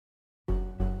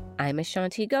I'm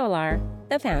Ashanti Golar,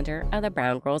 the founder of the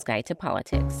Brown Girls Guide to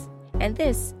Politics, and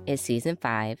this is Season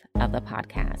 5 of the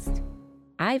podcast.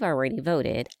 I've already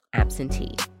voted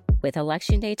absentee. With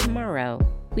Election Day tomorrow,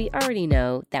 we already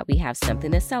know that we have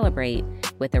something to celebrate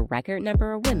with a record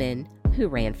number of women who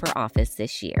ran for office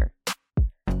this year.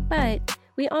 But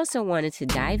we also wanted to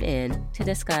dive in to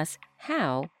discuss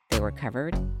how they were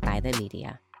covered by the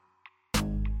media.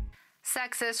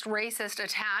 Sexist, racist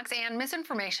attacks and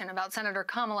misinformation about Senator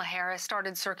Kamala Harris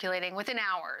started circulating within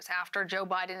hours after Joe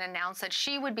Biden announced that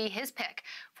she would be his pick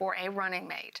for a running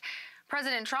mate.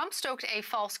 President Trump stoked a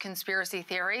false conspiracy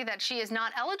theory that she is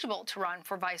not eligible to run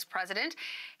for vice president.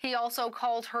 He also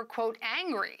called her, quote,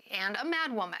 angry and a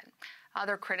madwoman.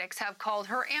 Other critics have called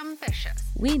her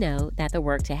ambitious. We know that the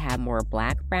work to have more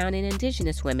Black, Brown, and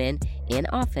Indigenous women in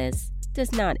office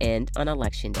does not end on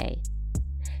Election Day.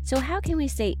 So how can we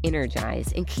stay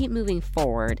energized and keep moving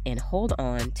forward and hold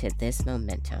on to this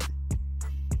momentum?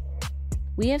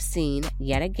 We have seen,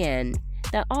 yet again,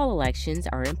 that all elections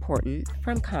are important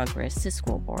from Congress to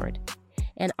school board,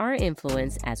 and our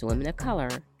influence as women of color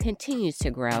continues to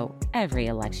grow every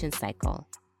election cycle.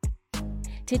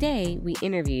 Today, we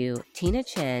interview Tina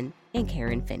Chen and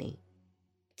Karen Finney.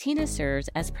 Tina serves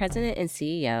as president and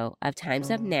CEO of Time's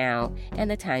Up Now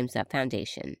and the Time's Up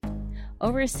Foundation,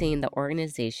 overseeing the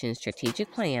organization's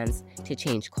strategic plans to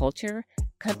change culture,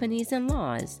 companies, and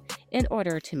laws in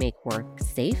order to make work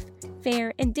safe,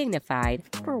 fair, and dignified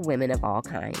for women of all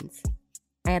kinds.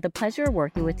 I had the pleasure of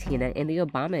working with Tina in the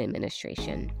Obama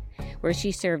administration, where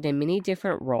she served in many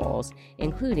different roles,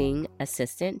 including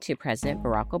assistant to President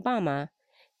Barack Obama,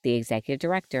 the executive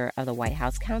director of the White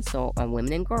House Council on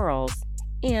Women and Girls,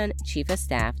 and chief of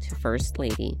staff to First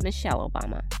Lady Michelle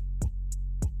Obama.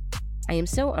 I am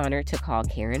so honored to call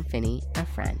Karen Finney a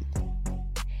friend.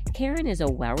 Karen is a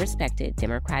well-respected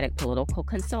Democratic political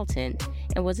consultant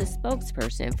and was a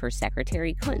spokesperson for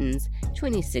Secretary Clinton's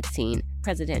 2016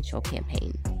 presidential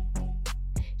campaign.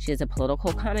 She is a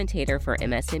political commentator for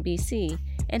MSNBC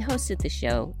and hosted the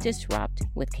show Disrupt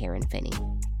with Karen Finney.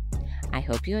 I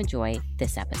hope you enjoy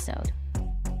this episode.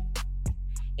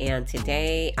 And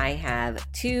today I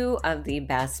have two of the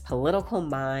best political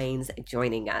minds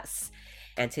joining us.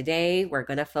 And today we're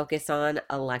going to focus on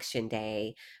Election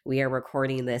Day. We are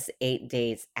recording this 8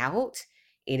 days out.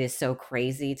 It is so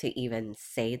crazy to even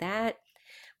say that.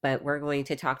 But we're going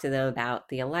to talk to them about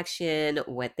the election,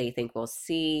 what they think we'll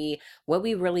see, what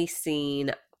we've really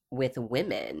seen with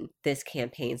women this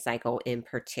campaign cycle in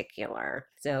particular.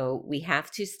 So we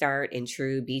have to start in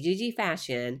true BGG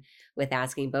fashion with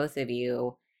asking both of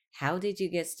you, how did you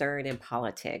get started in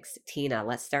politics? Tina,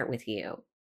 let's start with you.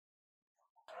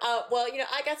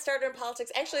 I got started in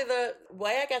politics. Actually, the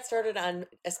way I got started on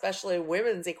especially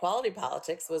women's equality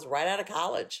politics was right out of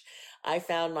college. I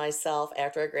found myself,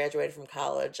 after I graduated from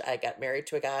college, I got married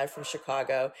to a guy from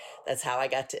Chicago. That's how I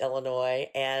got to Illinois.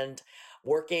 And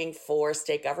working for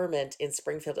state government in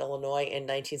Springfield, Illinois in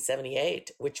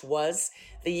 1978, which was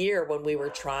the year when we were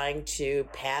trying to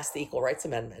pass the Equal Rights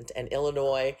Amendment. And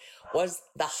Illinois was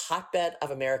the hotbed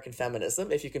of American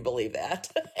feminism, if you can believe that.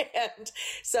 And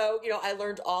so, I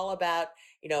learned all about,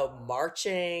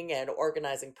 marching and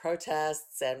organizing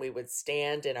protests, and we would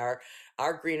stand in our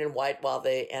green and white while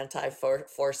the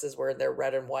anti-forces were in their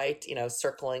red and white,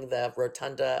 circling the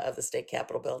rotunda of the state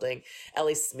capitol building.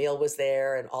 Ellie Smeal was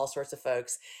there and all sorts of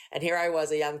folks. And here I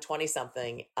was, a young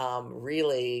 20-something,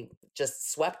 really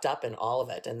just swept up in all of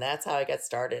it. And that's how I got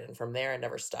started. And from there, I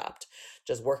never stopped,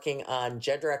 just working on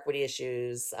gender equity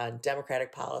issues, on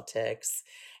democratic politics.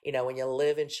 When you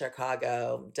live in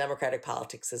Chicago, democratic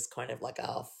politics is kind of like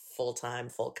a full-time,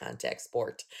 full-contact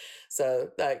sport. So,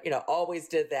 always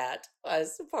did that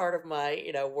as part of my,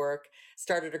 work.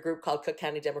 Started a group called Cook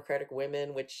County Democratic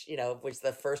Women, which, was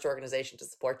the first organization to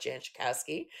support Jan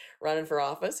Schakowsky running for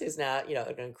office, who's now,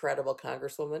 an incredible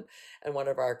congresswoman and one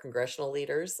of our congressional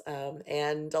leaders.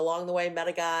 And along the way, met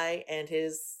a guy and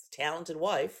his talented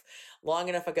wife long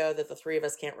enough ago that the three of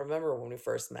us can't remember when we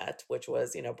first met, which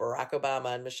was, Barack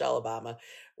Obama and Michelle Obama,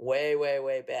 way, way,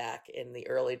 way back in the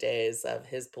early days of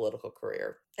his political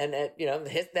career. And that,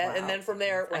 wow. And then from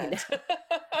there it went.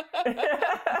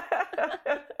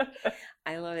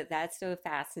 I love it. That's so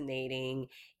fascinating.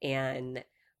 And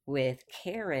with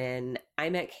Karen, I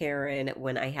met Karen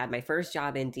when I had my first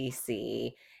job in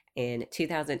DC. In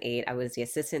 2008, I was the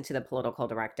assistant to the political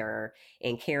director,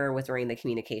 and Karen was running the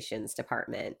communications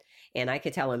department. And I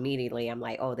could tell immediately, I'm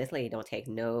like, oh, this lady don't take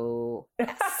no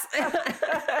S.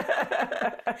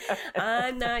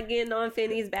 I'm not getting on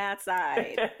Finney's bad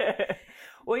side.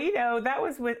 Well, that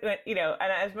was with, and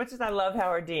as much as I love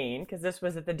Howard Dean, because this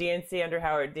was at the DNC under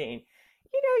Howard Dean,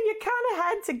 you kind of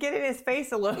had to get in his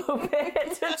face a little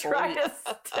bit to try to.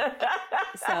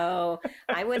 So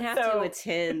I would have to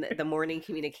attend the morning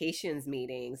communications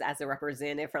meetings as a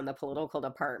representative from the political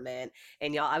department.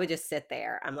 And y'all, I would just sit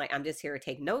there. I'm like, I'm just here to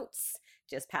take notes,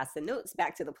 just pass the notes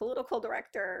back to the political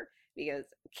director because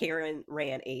Karen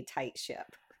ran a tight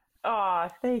ship. Oh,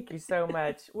 thank you so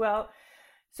much. Well,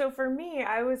 so for me,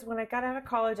 when I got out of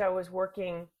college, I was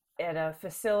working at a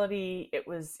facility. It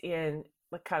was in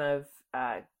kind of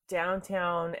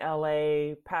downtown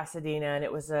LA, Pasadena, and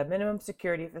it was a minimum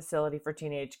security facility for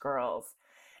teenage girls.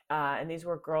 And these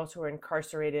were girls who were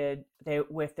incarcerated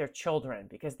with their children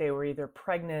because they were either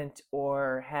pregnant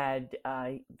or had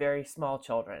very small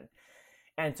children.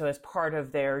 And so as part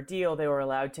of their deal, they were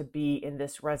allowed to be in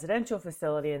this residential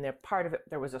facility, and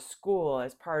there was a school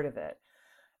as part of it.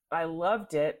 I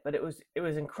loved it, but it was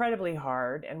incredibly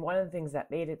hard. And one of the things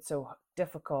that made it so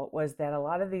difficult was that a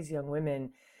lot of these young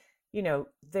women, had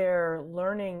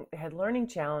learning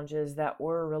challenges that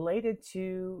were related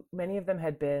to, many of them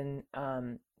had been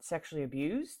sexually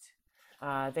abused.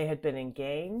 They had been in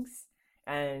gangs,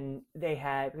 and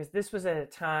because this was at a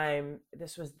time,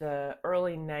 this was the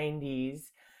early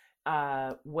 90s,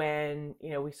 when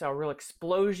we saw a real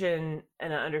explosion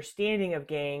and an understanding of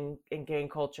gang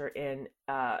culture in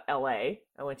LA.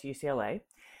 I went to UCLA,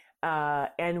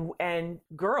 and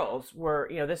girls were,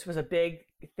 this was a big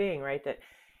thing, right? That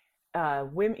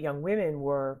young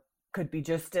women could be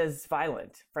just as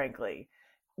violent, frankly.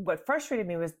 What frustrated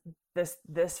me was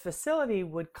this facility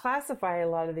would classify a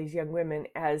lot of these young women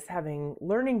as having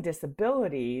learning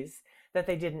disabilities that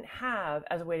they didn't have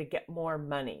as a way to get more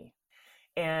money.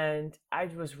 And I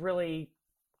was really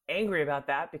angry about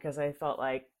that because I felt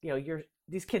like,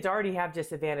 these kids already have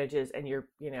disadvantages, and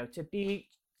to be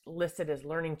listed as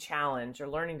learning challenged or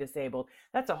learning disabled,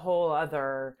 that's a whole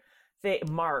other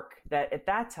mark that at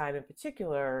that time in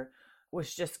particular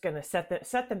was just going to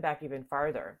set them back even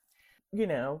farther.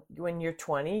 When you're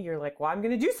 20, you're like, well, I'm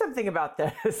going to do something about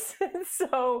this.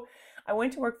 So I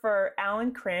went to work for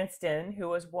Alan Cranston, who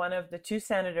was one of the two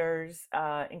senators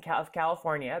of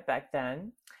California back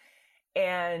then.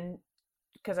 And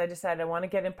because I decided I want to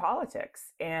get in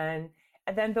politics. And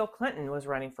then Bill Clinton was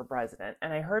running for president.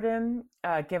 And I heard him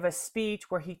give a speech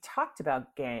where he talked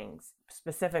about gangs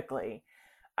specifically.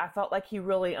 I felt like he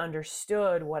really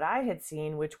understood what I had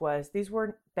seen, which was these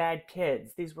weren't bad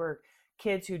kids. These were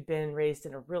kids who'd been raised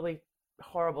in a really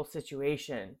horrible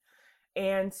situation.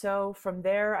 And so from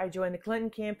there, I joined the Clinton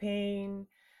campaign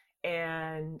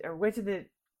and went to the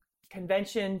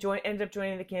convention, ended up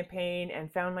joining the campaign,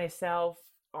 and found myself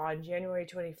on January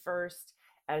 21st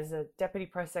as a deputy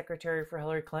press secretary for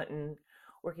Hillary Clinton,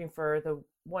 working for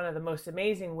one of the most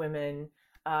amazing women,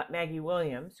 Maggie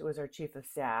Williams, who was our chief of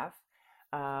staff,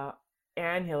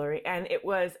 and Hillary. And it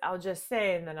was, I'll just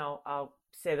say, and then I'll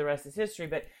say the rest is history,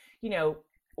 but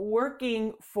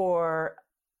working for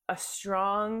a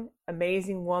strong,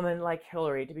 amazing woman like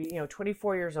Hillary, to be,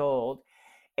 24 years old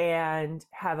and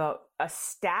have a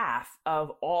staff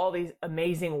of all these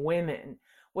amazing women,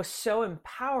 was so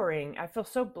empowering. I feel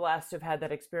so blessed to have had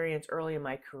that experience early in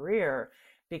my career,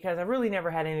 because I really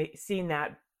never had seen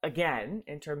that again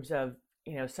in terms of,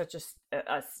 such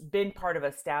been part of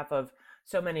a staff of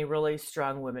so many really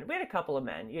strong women. We had a couple of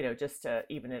men, just to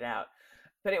even it out.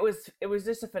 But it was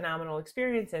just a phenomenal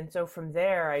experience. And so from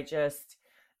there,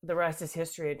 the rest is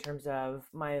history in terms of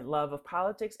my love of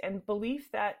politics and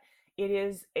belief that it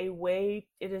is a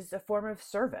form of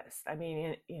service. I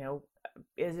mean, it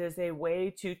is a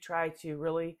way to try to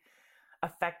really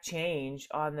affect change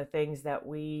on the things that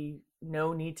we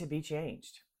know need to be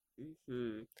changed.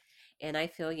 Mm-hmm. And I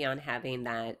feel, Jan, having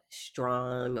that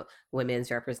strong women's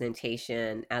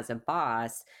representation as a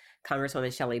boss,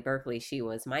 Congresswoman Shelley Berkeley, she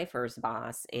was my first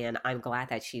boss, and I'm glad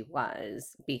that she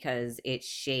was, because it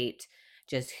shaped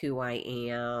just who I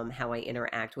am, how I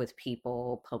interact with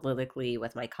people politically,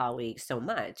 with my colleagues so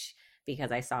much,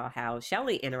 because I saw how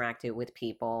Shelley interacted with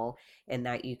people and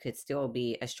that you could still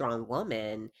be a strong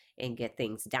woman and get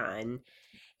things done.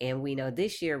 And we know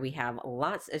this year we have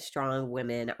lots of strong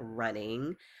women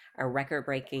running. A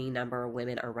record-breaking number of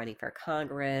women are running for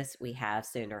Congress. We have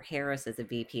Senator Harris as a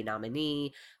VP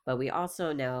nominee, but we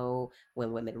also know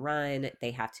when women run,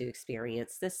 they have to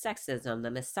experience the sexism,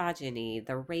 the misogyny,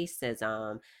 the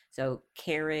racism. So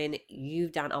Karen,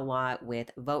 you've done a lot with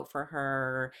Vote for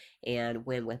Her and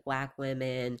Win with Black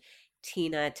Women.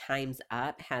 Tina Time's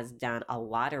Up has done a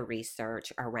lot of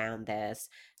research around this.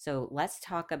 So let's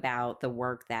talk about the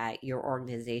work that your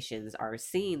organizations are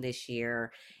seeing this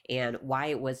year and why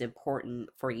it was important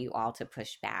for you all to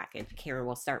push back. And Karen,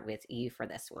 we'll start with you for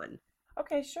this one.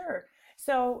 Okay, sure.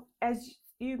 So as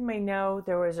you may know,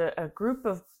 there was a group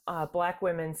of Black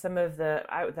women, some of that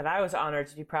I was honored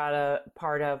to be part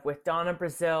of, with Donna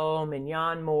Brazile,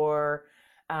 Mignon Moore,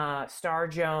 Star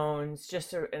Jones,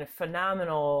 just a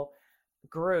phenomenal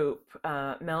group,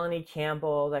 Melanie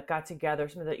Campbell, that got together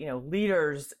some of the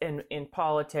leaders in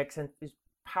politics and these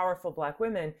powerful Black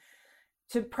women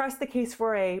to press the case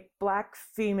for a Black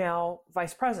female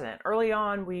vice president. Early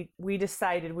on, we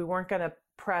decided we weren't going to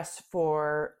press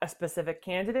for a specific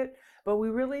candidate, but we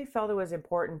really felt it was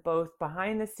important, both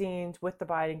behind the scenes with the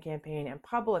Biden campaign and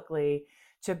publicly,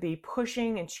 to be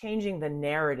pushing and changing the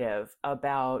narrative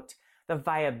about the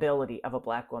viability of a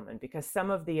Black woman, because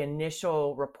some of the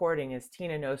initial reporting, as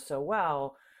Tina knows so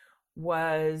well,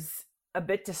 was a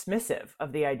bit dismissive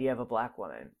of the idea of a Black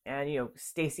woman. And,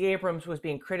 Stacey Abrams was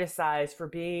being criticized for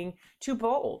being too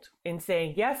bold in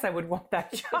saying, yes, I would want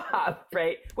that job,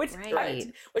 right? Which we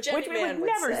would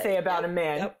never say about a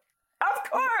man. Yep.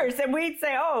 Of course. And we'd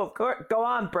say, oh, of course, go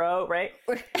on, bro, right?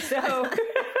 And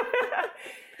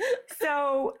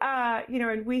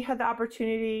we had the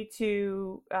opportunity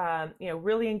to,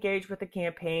 really engage with the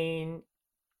campaign.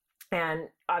 And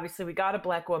obviously we got a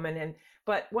Black woman.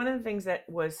 But one of the things that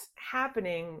was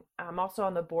happening, also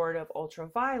on the board of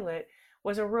Ultraviolet,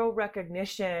 was a real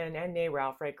recognition, and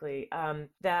NARAL, frankly,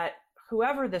 that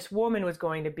whoever this woman was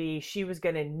going to be, she was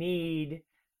going to need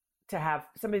to have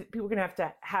somebody, people were going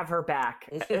to have her back,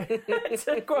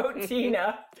 to quote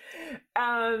Tina.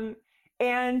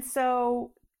 And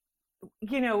so,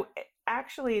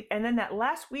 actually, and then that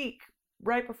last week,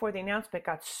 right before the announcement,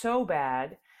 got so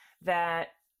bad that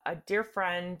a dear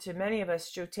friend to many of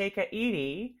us, Joteka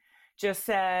Edie,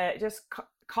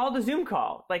 called a Zoom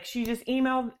call. Like, she just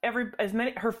emailed as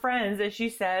many her friends, as she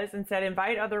says, and said,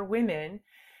 invite other women.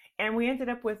 And we ended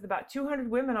up with about 200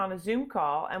 women on a Zoom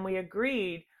call, and we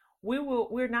agreed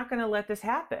we're not going to let this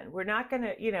happen. We're not going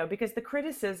to, because the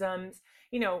criticisms,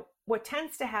 what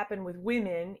tends to happen with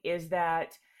women is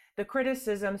that the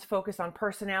criticisms focus on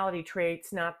personality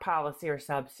traits, not policy or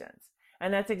substance.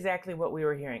 And that's exactly what we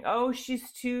were hearing. Oh,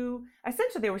 essentially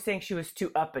they were saying she was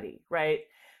too uppity, right?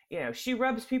 She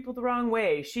rubs people the wrong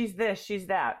way. She's this, she's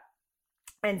that.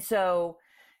 And so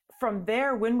from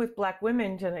there, Win with Black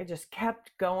Women, it just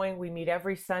kept going. We meet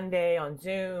every Sunday on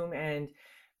Zoom, and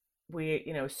we,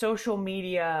 social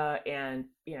media, and,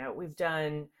 we've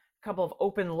done a couple of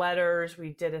open letters.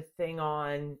 We did a thing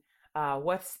on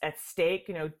what's at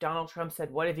stake. Donald Trump said,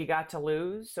 what have you got to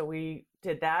lose? So we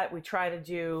did that. We try to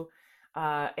do,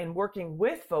 and working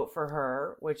with Vote for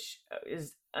Her, which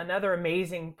is another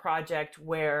amazing project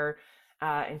where,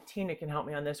 and Tina can help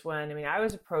me on this one. I mean, I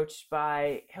was approached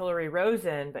by Hillary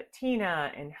Rosen, but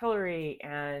Tina and Hillary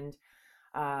and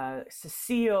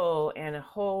Cecile and a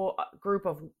whole group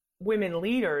of women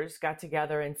leaders got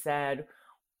together and said,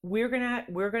 we're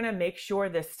gonna make sure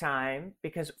this time,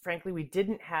 because frankly, we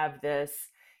didn't have this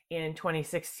in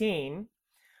 2016,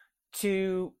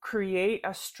 to create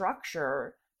a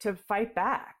structure to fight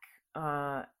back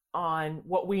on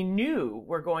what we knew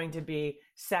were going to be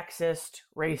sexist,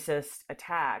 racist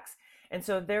attacks. And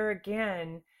so there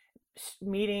again,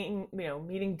 meeting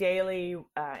daily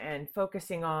and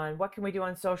focusing on what can we do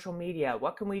on social media,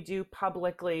 what can we do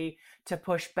publicly to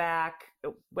push back,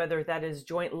 whether that is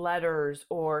joint letters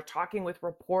or talking with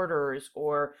reporters,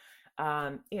 or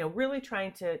really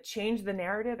trying to change the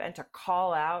narrative and to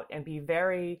call out and be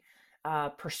very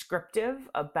prescriptive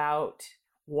about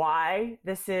why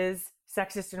this is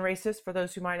sexist and racist, for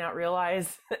those who might not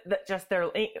realize that just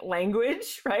their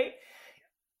language, right?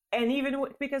 And even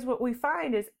because what we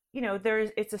find is,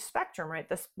 it's a spectrum, right?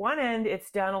 This one end, it's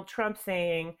Donald Trump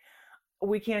saying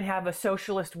we can't have a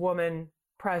socialist woman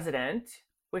president,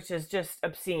 which is just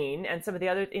obscene. And some of the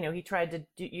other, he tried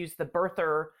to use the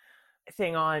birther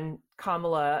thing on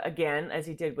Kamala again, as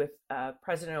he did with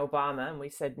President Obama. And we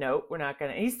said, no, we're not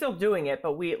going to. He's still doing it,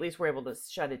 but we at least were able to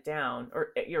shut it down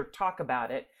or talk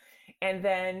about it. And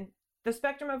then the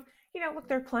spectrum of, look,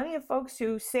 there are plenty of folks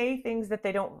who say things that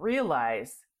they don't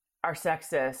realize are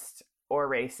sexist or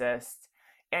racist.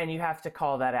 And you have to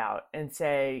call that out and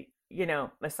say,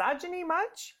 misogyny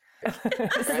much?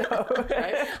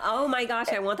 Right? Oh my gosh,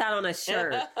 I want that on a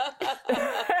shirt.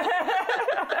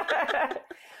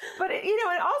 But,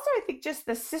 and also I think just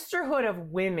the sisterhood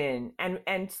of women and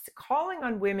calling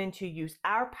on women to use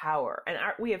our power. And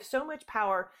we have so much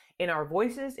power in our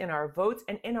voices, in our votes,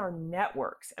 and in our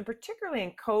networks. And particularly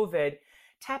in COVID,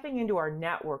 tapping into our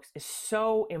networks is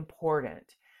so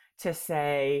important to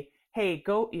say, hey,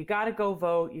 you got to go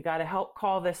vote. You got to help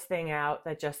call this thing out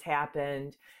that just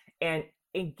happened, and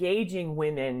engaging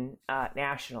women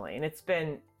nationally. And it's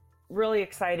been really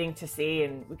exciting to see,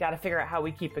 and we got to figure out how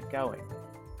we keep it going.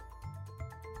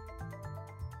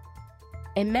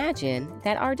 Imagine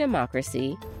that our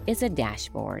democracy is a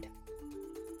dashboard.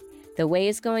 The way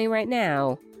it's going right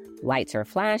now, lights are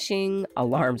flashing,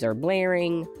 alarms are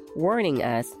blaring, warning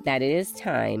us that it is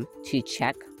time to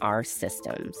check our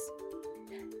systems.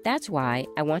 That's why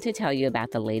I want to tell you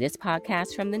about the latest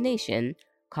podcast from The Nation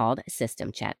called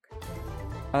System Check.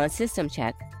 On System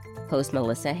Check, host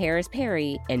Melissa Harris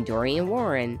Perry and Dorian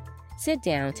Warren sit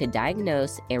down to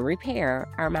diagnose and repair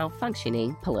our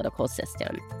malfunctioning political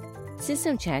system.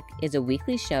 System Check is a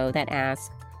weekly show that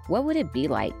asks, what would it be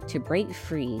like to break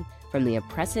free from the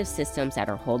oppressive systems that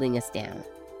are holding us down?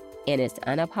 And it's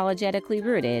unapologetically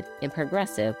rooted in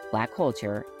progressive Black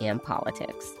culture and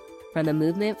politics. From the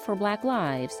movement for Black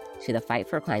lives to the fight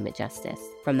for climate justice,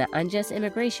 from the unjust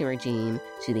immigration regime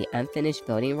to the unfinished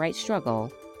voting rights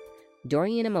struggle,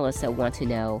 Dorian and Melissa want to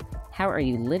know, how are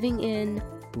you living in,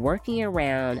 working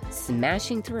around,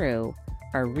 smashing through,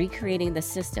 or recreating the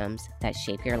systems that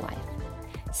shape your life?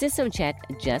 System Check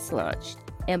just launched,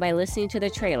 and by listening to the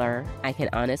trailer, I can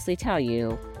honestly tell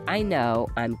you, I know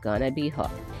I'm gonna be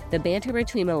hooked. The banter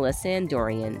between Melissa and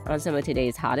Dorian on some of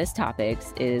today's hottest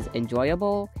topics is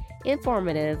enjoyable,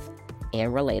 informative,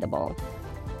 and relatable.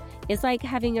 It's like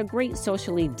having a great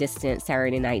socially distant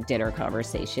Saturday night dinner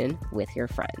conversation with your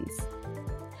friends.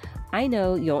 I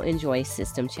know you'll enjoy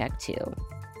System Check too.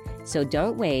 So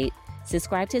don't wait.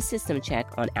 Subscribe to System Check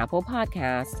on Apple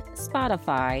Podcasts,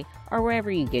 Spotify, or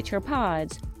wherever you get your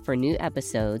pods for new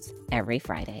episodes every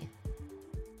Friday.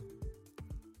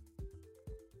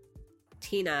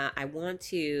 Tina, I want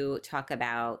to talk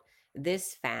about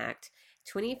this fact.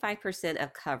 25%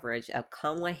 of coverage of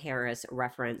Kamala Harris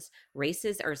referenced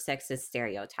racist or sexist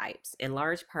stereotypes, in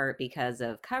large part because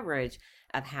of coverage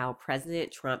of how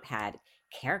President Trump had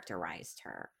characterized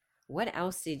her. What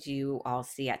else did you all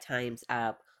see at Times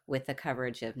Up with the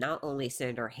coverage of not only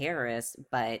Senator Harris,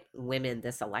 but women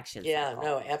this election cycle?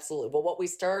 No, absolutely. Well, what we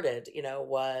started,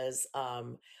 was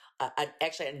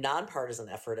actually a nonpartisan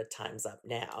effort at Times Up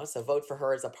Now. So Vote for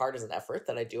Her is a partisan effort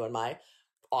that I do in my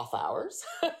off hours.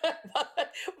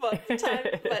 but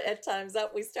at Times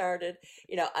Up, we started,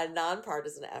 a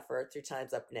nonpartisan effort through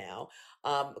Times Up Now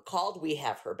called We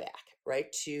Have Her Back,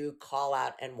 right? To call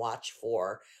out and watch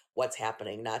for what's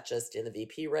happening, not just in the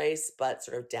VP race, but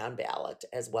sort of down ballot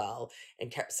as well in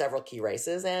several key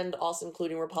races, and also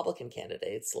including Republican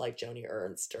candidates like Joni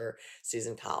Ernst or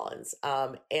Susan Collins.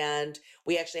 And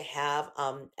we actually have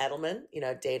Edelman,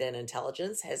 Data and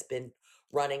Intelligence, has been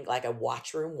running like a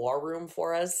war room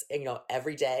for us,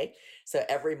 every day. So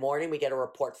every morning we get a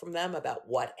report from them about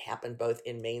what happened both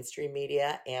in mainstream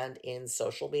media and in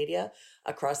social media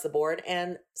across the board.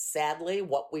 And sadly,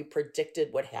 what we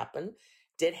predicted would happen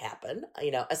did happen.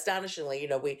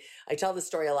 Astonishingly, I tell this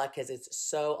story a lot because it's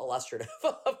so illustrative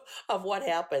of what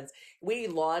happens. We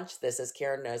launched this, as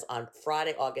Karen knows, on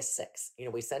Friday, August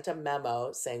 6th. We sent a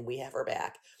memo saying we have her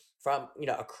back from,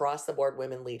 across the board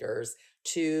women leaders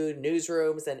to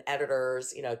newsrooms and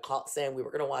editors, saying we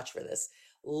were going to watch for this.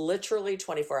 Literally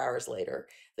 24 hours later,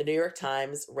 the New York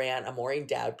Times ran a Maureen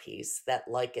Dowd piece that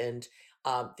likened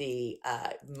the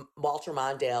Walter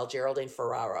Mondale, Geraldine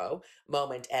Ferraro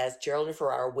moment as Geraldine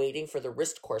Ferraro waiting for the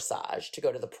wrist corsage to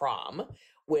go to the prom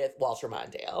with Walter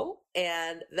Mondale.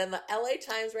 And then the LA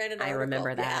Times ran an article. I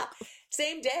remember that. Yeah.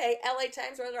 Same day, LA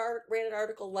Times ran an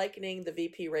article likening the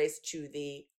VP race to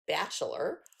The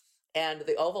Bachelor and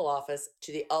the Oval Office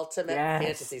to the ultimate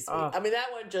fantasy suite. I mean,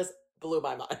 that one just blew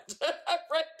my mind.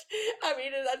 Right? I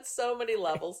mean, on so many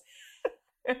levels.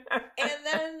 And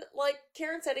then, like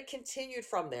Karen said, it continued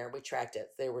from there. We tracked it.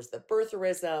 There was the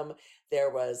birtherism. There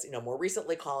was, more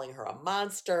recently calling her a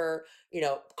monster,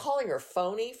 calling her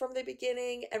phony from the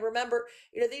beginning. And remember,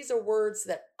 these are words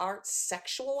that aren't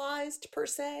sexualized per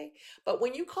se. But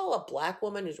when you call a Black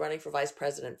woman who's running for vice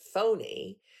president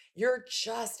phony, you're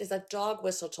just as a dog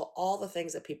whistle to all the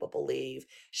things that people believe.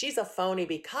 She's a phony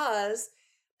because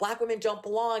Black women don't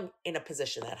belong in a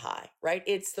position that high, right?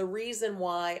 It's the reason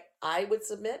why I would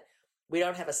submit we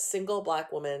don't have a single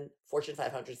Black woman Fortune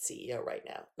 500 CEO right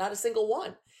now. Not a single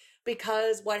one.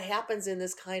 Because what happens in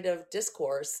this kind of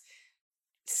discourse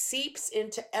seeps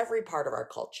into every part of our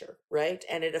culture, right?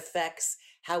 And it affects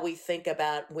how we think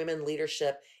about women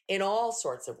leadership in all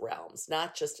sorts of realms,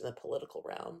 not just in the political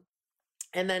realm.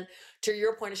 And then to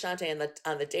your point, Ashante,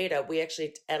 on the data,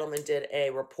 Edelman did a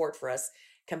report for us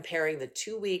comparing the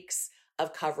 2 weeks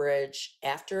of coverage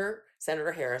after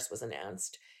Senator Harris was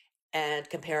announced and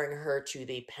comparing her to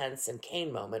the Pence and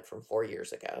Kaine moment from 4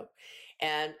 years ago.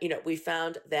 And, we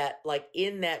found that like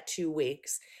in that 2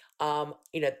 weeks,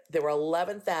 there were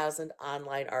 11,000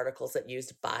 online articles that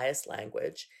used biased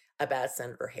language about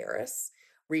Senator Harris.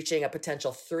 reaching a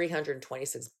potential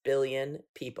 326 billion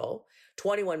people,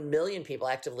 21 million people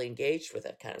actively engaged with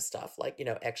that kind of stuff, like,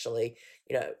 actually,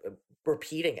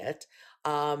 repeating it.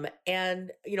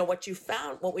 And,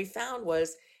 what we found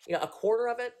was, a quarter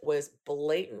of it was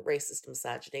blatant racist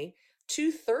misogyny.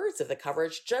 2/3 of the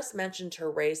coverage just mentioned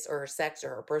her race or her sex or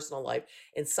her personal life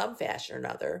in some fashion or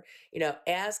another,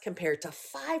 as compared to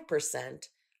 5%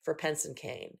 for Pence and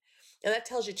Kaine. And that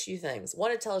tells you two things.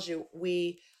 One, it tells you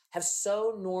we have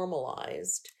so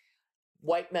normalized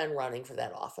white men running for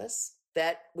that office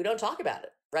that we don't talk about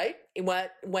it, right?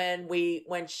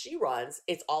 When she runs,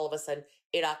 it's all of a sudden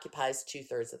it occupies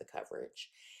 2/3 of the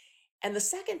coverage. And the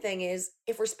second thing is,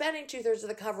 if we're spending 2/3 of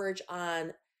the coverage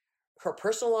on her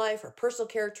personal life, her personal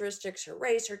characteristics, her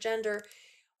race, her gender,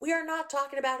 we are not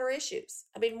talking about her issues.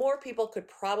 I mean, more people could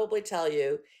probably tell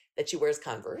you that she wears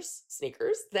Converse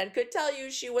sneakers than could tell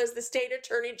you she was the state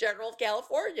attorney general of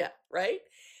California, right?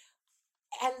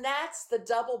 And that's the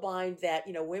double bind that,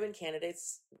 women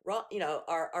candidates,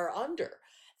 are under,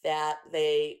 that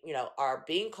they, are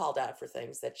being called out for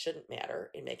things that shouldn't matter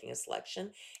in making a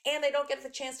selection. And they don't get the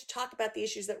chance to talk about the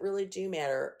issues that really do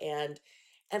matter. And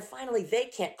finally, they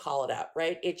can't call it out,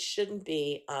 right? It shouldn't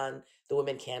be on the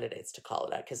women candidates to call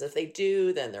it out, because if they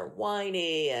do, then they're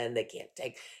whiny and they can't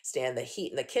stand the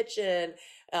heat in the kitchen.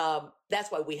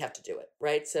 That's why we have to do it,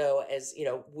 right? So as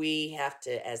we have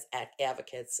to, as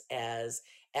advocates, as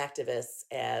activists,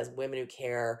 as women who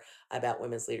care about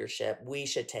women's leadership, we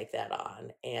should take that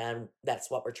on. And that's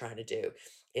what we're trying to do,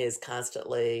 is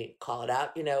constantly call it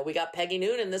out. We got Peggy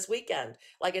Noonan this weekend,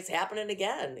 like it's happening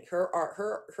again. Her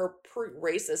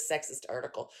racist, sexist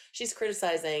article. She's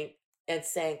criticizing and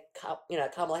saying,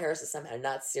 Kamala Harris is somehow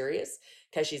not serious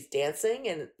because she's dancing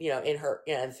and, in her,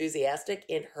 enthusiastic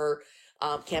in her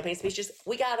campaign speeches.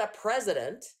 We got a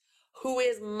president who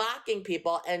is mocking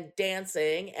people and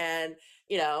dancing and,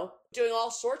 doing all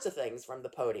sorts of things from the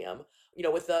podium,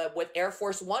 with Air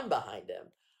Force One behind him.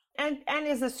 And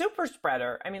is a super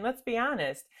spreader. I mean, let's be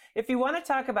honest. If you want to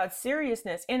talk about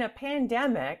seriousness in a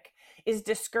pandemic, is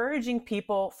discouraging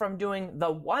people from doing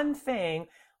the one thing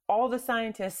all the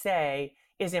scientists say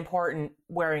is important,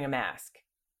 wearing a mask,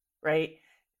 right?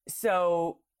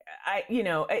 So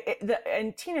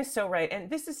and Tina's so right. And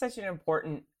this is such an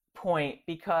important point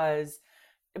because,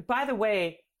 by the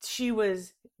way,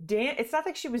 it's not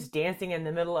like she was dancing in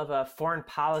the middle of a foreign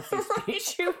policy speech. Right.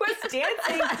 She was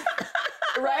dancing,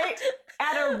 right,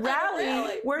 at a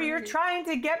rally where you're trying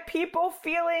to get people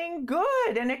feeling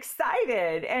good and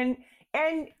excited. And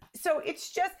so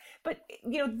it's just, but,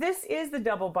 this is the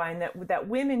double bind that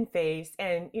women face.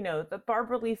 And, the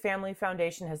Barbara Lee Family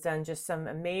Foundation has done just some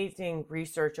amazing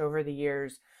research over the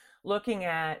years, looking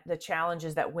at the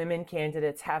challenges that women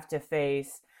candidates have to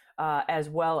face, as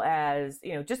well as,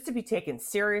 just to be taken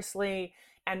seriously.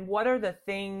 And what are the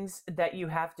things that you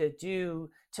have to do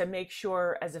to make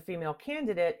sure as a female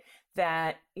candidate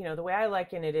that, the way I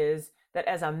liken it is that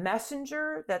as a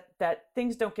messenger, that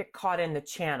things don't get caught in the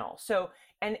channel. So,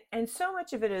 and so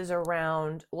much of it is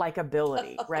around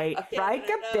likability, right?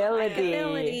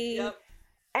 Likability. Yep.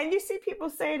 And you see people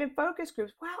say it in focus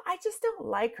groups, well, I just don't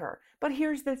like her. But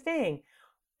here's the thing.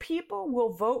 People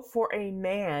will vote for a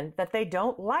man that they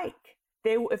don't like.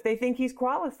 If they think he's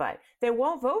qualified. They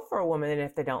won't vote for a woman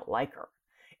if they don't like her.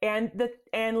 And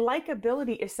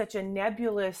likability is such a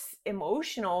nebulous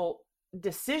emotional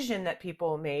decision that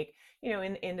people make.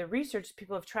 In the research,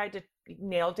 people have tried to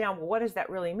nail down, well, what does that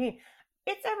really mean?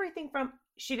 It's everything from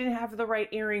she didn't have the right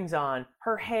earrings on,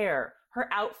 her hair, her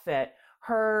outfit,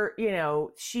 her,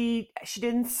 she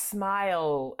didn't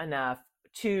smile enough,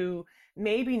 to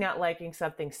maybe not liking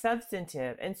something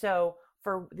substantive. And so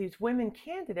for these women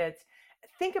candidates,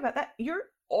 think about that.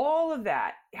 All of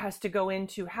that has to go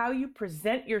into how you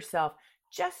present yourself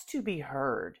just to be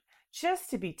heard, just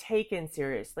to be taken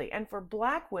seriously. And for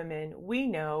Black women, we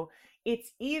know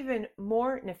it's even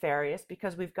more nefarious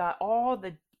because we've got all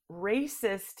the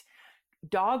racist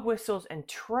dog whistles and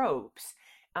tropes.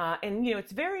 And,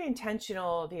 it's very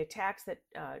intentional, the attacks that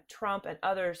Trump and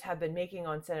others have been making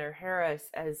on Senator Harris,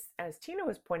 as Tina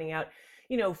was pointing out,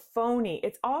 phony.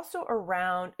 It's also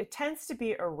it tends to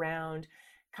be around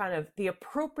kind of the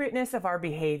appropriateness of our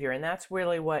behavior. And that's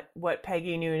really what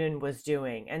Peggy Noonan was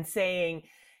doing, and saying,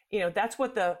 that's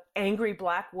what the angry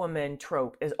Black woman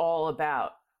trope is all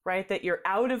about, right? That you're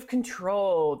out of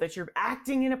control, that you're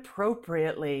acting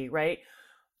inappropriately, right?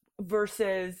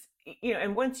 Versus,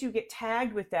 and once you get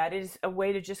tagged with that, it is a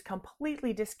way to just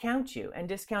completely discount you and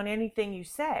discount anything you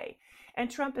say. And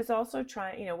Trump is also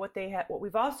trying, what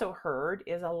we've also heard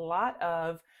is a lot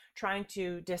of trying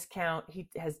to discount.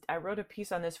 I wrote a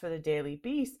piece on this for the Daily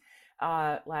Beast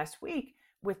last week,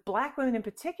 with Black women in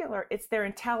particular, it's their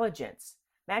intelligence.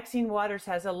 Maxine Waters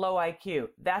has a low IQ.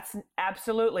 That's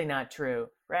absolutely not true,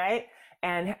 right?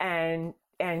 And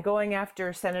going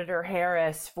after Senator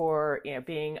Harris for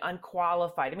being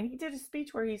unqualified. I mean, he did a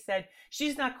speech where he said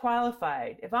she's not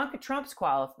qualified. Ivanka Trump's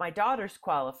qualified. My daughter's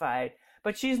qualified,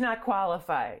 but she's not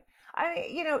qualified.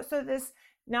 So this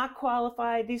not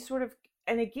qualified, these sort of,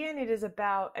 and again, it is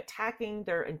about attacking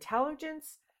their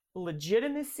intelligence,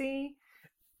 legitimacy,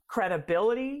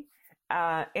 credibility,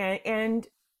 and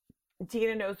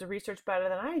Tina knows the research better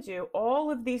than I do.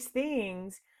 All of these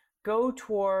things go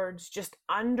towards just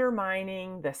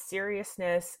undermining the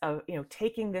seriousness of,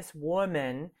 taking this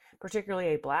woman, particularly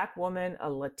a Black woman, a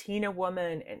Latina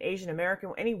woman, an Asian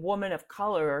American, any woman of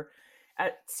color,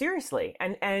 seriously,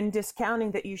 and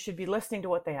discounting that you should be listening to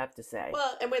what they have to say.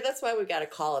 Well, and that's why we got to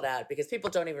call it out, because people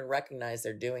don't even recognize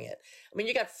they're doing it. I mean,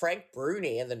 you got Frank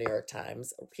Bruni in the New York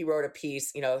Times. He wrote a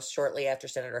piece, shortly after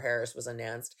Senator Harris was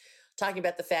announced, talking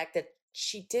about the fact that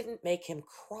she didn't make him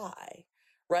cry.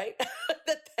 Right?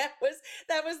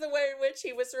 that was the way in which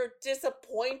he was sort of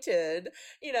disappointed,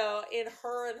 in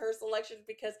her and her selection,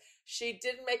 because she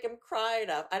didn't make him cry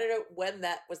enough. I don't know when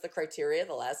that was the criteria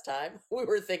the last time we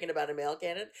were thinking about a male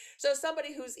candidate. So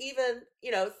somebody who's even,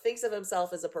 thinks of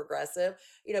himself as a progressive,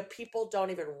 people don't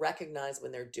even recognize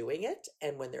when they're doing it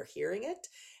and when they're hearing it.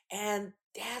 And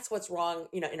that's what's wrong,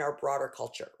 in our broader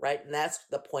culture, right? And that's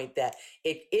the point, that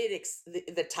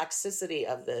the toxicity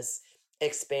of this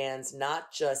expands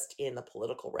not just in the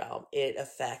political realm. It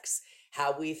affects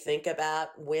how we think about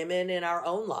women in our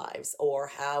own lives, or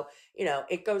how,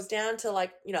 it goes down to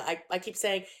I keep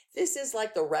saying, this is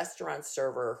like the restaurant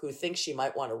server who thinks she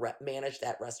might want to manage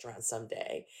that restaurant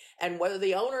someday. And whether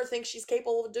the owner thinks she's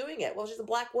capable of doing it. Well, she's a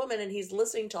Black woman and he's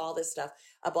listening to all this stuff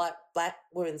about Black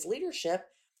women's leadership.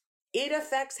 It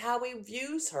affects how he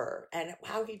views her and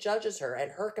how he judges her and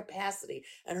her capacity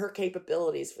and her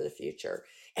capabilities for the future.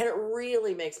 And it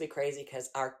really makes me crazy, because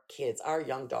our kids, our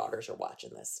young daughters, are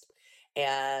watching this.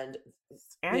 And sons,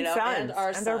 and our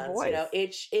and sons, their boys.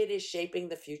 It is shaping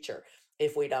the future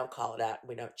if we don't call it out and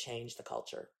we don't change the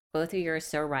culture. Both of you are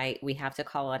so right. We have to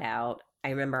call it out. I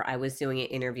remember I was doing an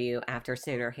interview after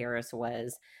Senator Harris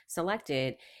was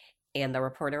selected, and the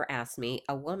reporter asked me,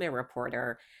 a woman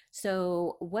reporter,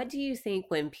 so what do you think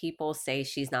when people say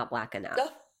she's not Black enough?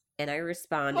 And I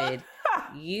responded,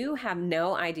 you have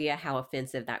no idea how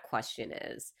offensive that question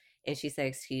is. And she said,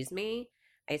 excuse me?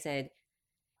 I said,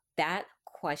 that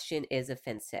question is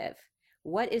offensive.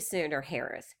 What is Senator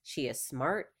Harris? She is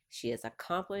smart. She is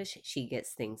accomplished. She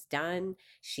gets things done.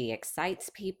 She excites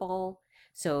people.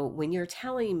 So when you're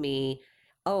telling me,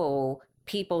 oh,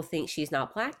 people think she's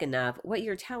not Black enough, what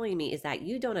you're telling me is that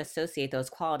you don't associate those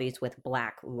qualities with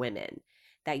Black women,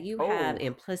 that you have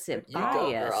implicit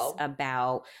bias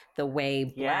about the way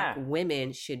Black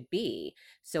women should be.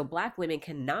 So Black women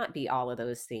cannot be all of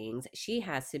those things. She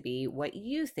has to be what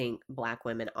you think Black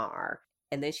women are.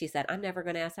 And then she said, I'm never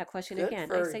going to ask that question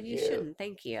again. I said, you shouldn't.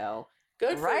 Thank you.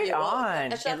 Good for right you. on.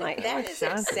 Well, that is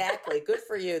exactly good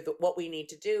for you. What we need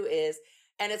to do is,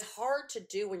 and it's hard to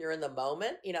do when you're in the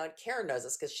moment, and Karen knows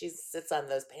this because she sits on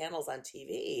those panels on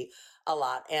TV a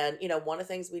lot. And, one of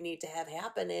the things we need to have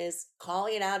happen is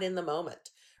calling it out in the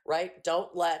moment, right?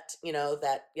 Don't let,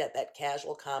 that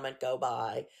casual comment go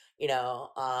by,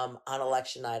 on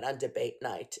election night, on debate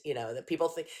night, that people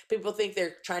think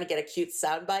they're trying to get a cute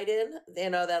soundbite in,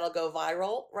 that'll go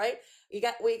viral, right? We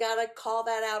got to call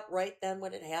that out right then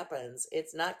when it happens.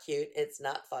 It's not cute. It's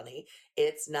not funny.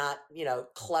 It's not,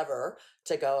 clever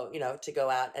to go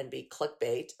out and be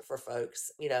clickbait for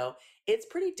folks. It's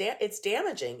it's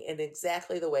damaging in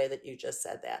exactly the way that you just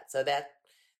said that. So that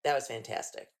was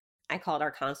fantastic. I called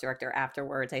our comms director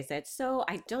afterwards. I said, so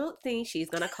I don't think she's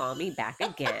going to call me back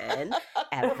again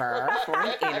ever for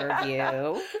an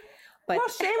interview. But well,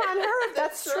 shame on her if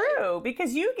that's true,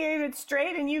 because you gave it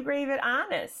straight and you gave it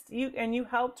honest. You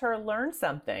helped her learn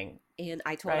something. And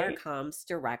I told our comms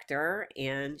director,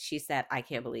 and she said, I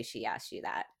can't believe she asked you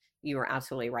that. You were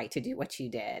absolutely right to do what you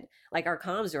did. Like, our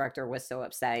comms director was so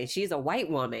upset. She's a white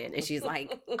woman. And she's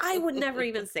like, I would never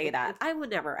even say that. I would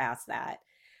never ask that.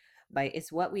 But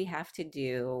it's what we have to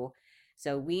do.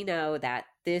 So we know that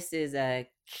this is a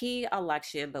key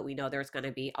election, but we know there's going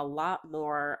to be a lot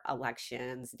more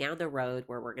elections down the road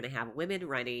where we're going to have women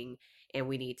running, and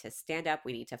we need to stand up.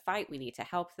 We need to fight. We need to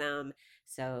help them.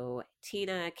 So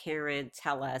Tina, Karen,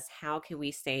 tell us, how can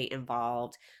we stay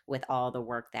involved with all the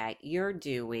work that you're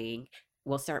doing?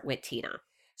 We'll start with Tina.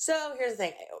 So here's the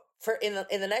thing. In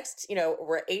the next,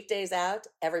 we're 8 days out.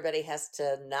 Everybody has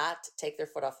to not take their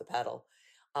foot off the pedal.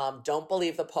 Don't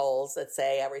believe the polls that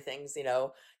say everything's,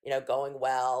 going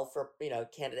well for,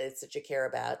 candidates that you care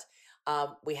about.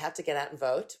 We have to get out and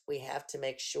vote. We have to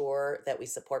make sure that we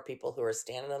support people who are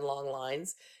standing in long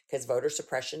lines, because voter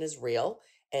suppression is real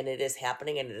and it is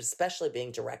happening, and it is especially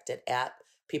being directed at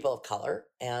people of color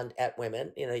and at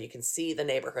women. You can see the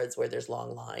neighborhoods where there's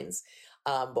long lines,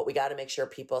 but we got to make sure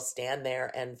people stand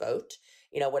there and vote.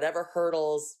 Whatever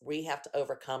hurdles we have to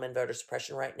overcome in voter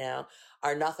suppression right now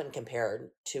are nothing compared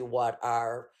to what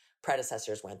our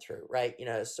predecessors went through, right?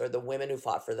 So the women who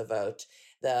fought for the vote,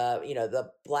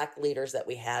 the Black leaders that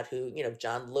we had who,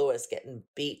 John Lewis getting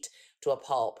beat to a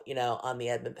pulp, on the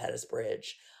Edmund Pettus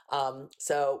Bridge.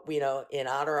 So, in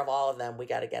honor of all of them, we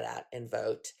got to get out and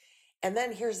vote. And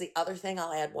then here's the other thing.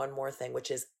 I'll add one more thing,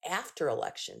 which is after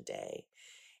Election Day,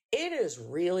 it is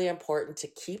really important to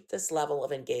keep this level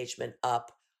of engagement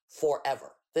up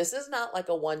forever. This is not like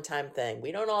a one-time thing.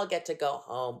 We don't all get to go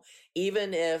home.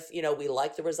 Even if, we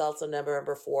like the results on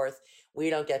November 4th, we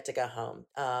don't get to go home.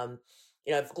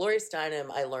 Gloria Steinem,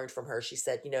 I learned from her, she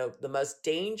said, the most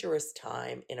dangerous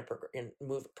time in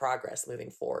progress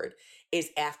moving forward is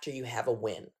after you have a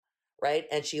win, right?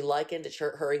 And she likened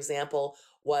her example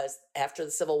was after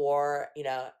the Civil War,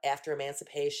 after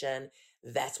emancipation,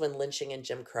 that's when lynching and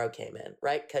Jim Crow came in,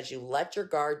 right? Because you let your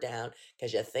guard down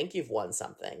because you think you've won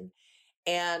something.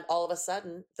 And all of a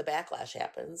sudden, the backlash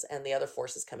happens and the other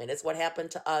forces come in. It's what happened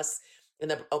to us in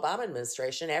the Obama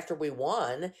administration. After we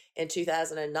won in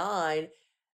 2009,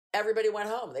 everybody went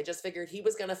home. They just figured he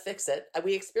was going to fix it.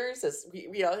 We experienced this.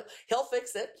 He'll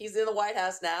fix it. He's in the White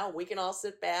House now. We can all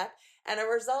sit back. And as a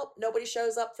result, nobody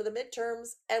shows up for the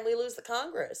midterms and we lose the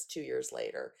Congress 2 years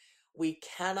later. We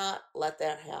cannot let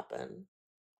that happen.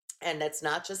 And that's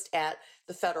not just at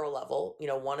the federal level.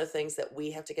 One of the things that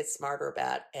we have to get smarter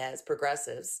about as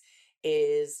progressives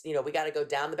is, we got to go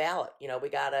down the ballot. We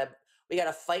got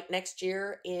to fight next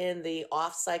year in the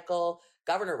off-cycle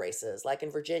governor races, like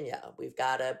in Virginia. We've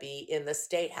got to be in the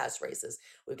state house races.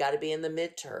 We've got to be in the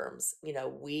midterms.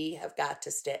 We have got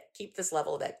to keep this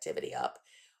level of activity up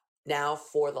now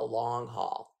for the long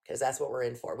haul, because that's what we're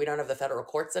in for. We don't have the federal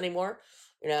courts anymore.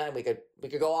 And we could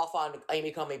go off on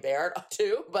Amy Coney Barrett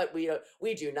too, but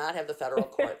we do not have the federal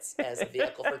courts as a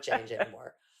vehicle for change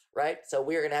anymore, right? So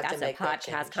we're going to have to make that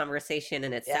change. That's a podcast conversation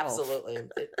in itself. Absolutely.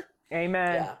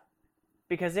 Amen. Yeah.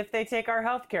 Because if they take our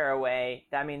health care away,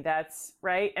 that's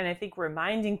right. And I think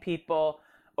reminding people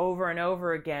over and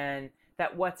over again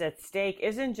that what's at stake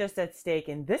isn't just at stake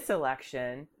in this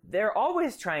election. They're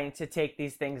always trying to take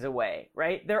these things away,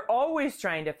 right? They're always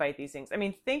trying to fight these things. I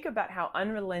mean, think about how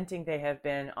unrelenting they have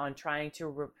been on trying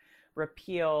to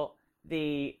repeal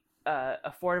the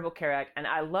Affordable Care Act. And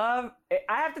I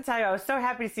have to tell you, I was so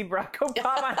happy to see Barack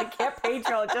Obama on the campaign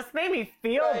trail. It just made me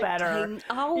feel better.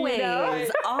 Always.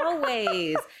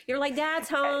 You're like, Dad's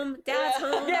home. Dad's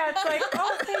home. Yeah, it's like,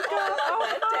 oh, thank God.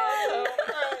 Oh,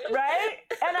 right?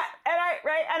 And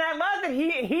I love that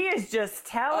he is just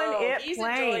telling it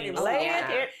plain, laying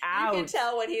it out. You can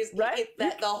tell when he's right?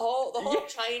 the whole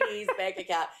Chinese bank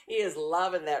account. He is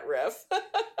loving that riff.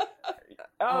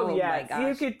 Oh yes, my gosh.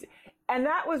 you could. And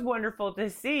that was wonderful to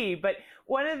see. But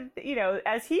one of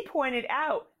as he pointed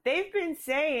out, they've been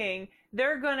saying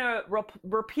they're going to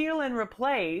repeal and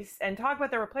replace and talk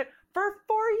about the replace for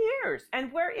 4 years.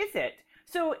 And where is it?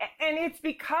 So, and it's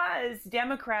because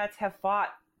Democrats have fought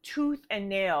tooth and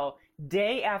nail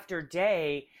day after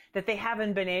day that they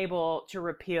haven't been able to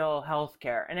repeal health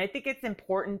care. And I think it's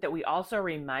important that we also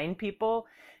remind people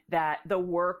that the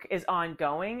work is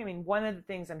ongoing. I mean, one of the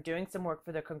things, I'm doing some work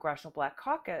for the Congressional Black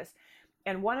Caucus,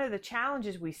 and one of the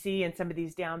challenges we see in some of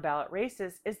these down ballot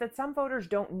races is that some voters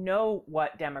don't know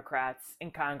what Democrats in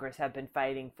Congress have been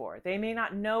fighting for. They may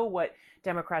not know what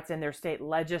Democrats in their state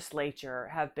legislature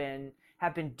have been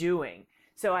doing.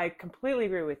 So I completely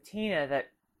agree with Tina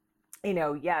that,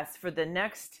 yes, for the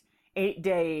next 8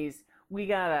 days, we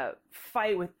gotta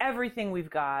fight with everything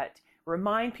we've got,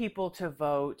 remind people to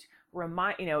vote,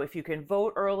 if you can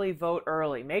vote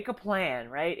early, make a plan,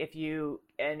 right? If you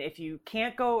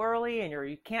can't go early and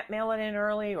you can't mail it in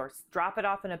early or drop it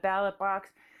off in a ballot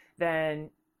box, then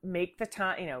make the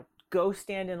time, go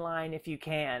stand in line if you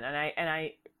can. And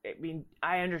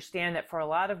I understand that for a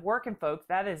lot of working folks,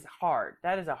 that is hard.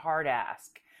 That is a hard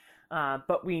ask.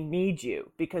 But we need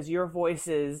you because your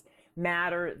voices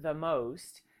matter the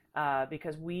most.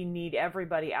 Because we need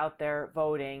everybody out there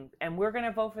voting, and we're going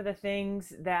to vote for the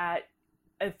things that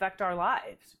affect our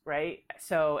lives, right?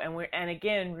 So, and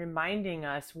again, reminding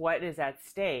us what is at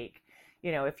stake.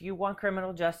 If you want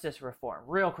criminal justice reform,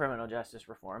 real criminal justice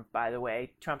reform, by the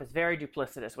way, Trump is very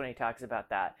duplicitous when he talks about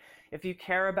that. If you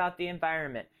care about the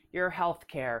environment, your health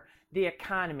care, the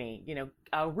economy,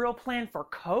 a real plan for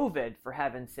COVID, for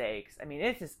heaven's sakes. I mean,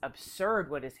 it's just absurd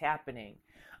what is happening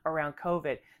around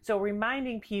COVID. So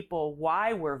reminding people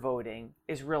why we're voting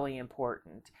is really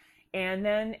important. And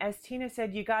then, as Tina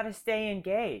said, you got to stay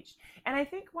engaged. And I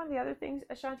think one of the other things,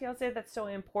 Ashanti, I'll say that's so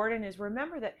important is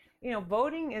remember that,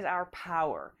 voting is our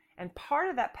power. And part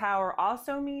of that power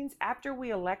also means after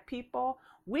we elect people,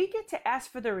 we get to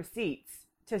ask for the receipts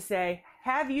to say,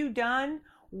 have you done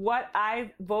what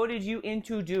I voted you in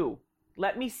to do?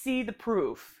 Let me see the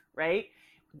proof, right?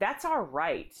 That's our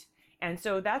right. And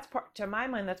so that's part, to my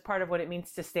mind, that's part of what it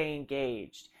means to stay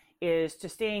engaged, is to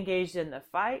stay engaged in the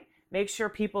fight. Make sure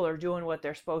people are doing what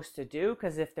they're supposed to do,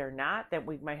 because if they're not, then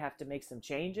we might have to make some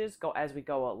changes as we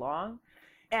go along.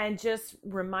 And just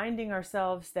reminding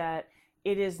ourselves that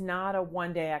it is not a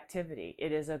one-day activity.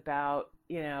 It is about,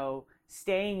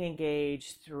 staying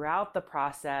engaged throughout the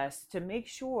process to make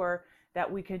sure that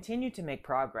we continue to make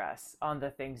progress on the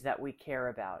things that we care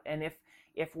about. And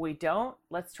if we don't,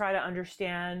 let's try to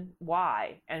understand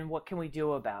why and what can we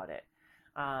do about it.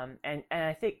 And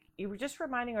I think you were just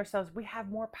reminding ourselves we have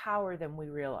more power than we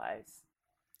realize.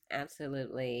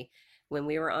 Absolutely. When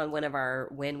we were on one of our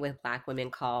Win with Black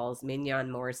Women calls,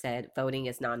 Mignon Moore said, voting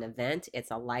is not an event,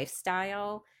 it's a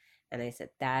lifestyle. And I said,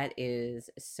 that is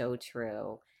so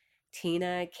true.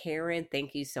 Tina, Karen,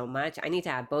 thank you so much. I need to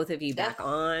have both of you back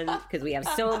on because we have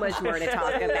so much more to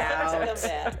talk about.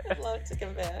 I'd love to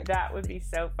come back. That would be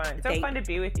so fun. Fun to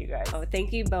be with you guys. Oh,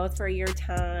 thank you both for your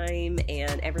time.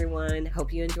 And everyone,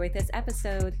 hope you enjoyed this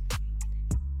episode.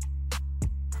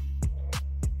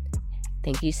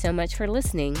 Thank you so much for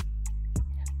listening.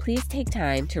 Please take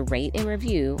time to rate and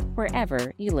review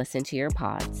wherever you listen to your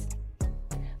pods.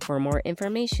 For more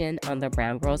information on the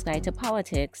Brown Girls Guide to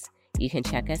Politics, you can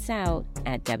check us out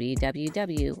at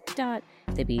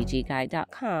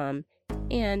www.thebgguide.com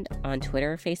and on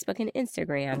Twitter, Facebook, and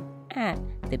Instagram at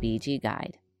The BG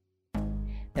Guide.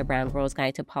 The Brown Girls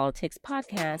Guide to Politics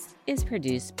podcast is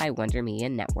produced by Wonder Media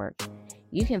Network.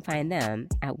 You can find them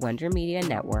at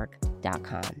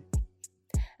wondermedianetwork.com.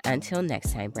 Until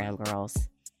next time, Brown Girls.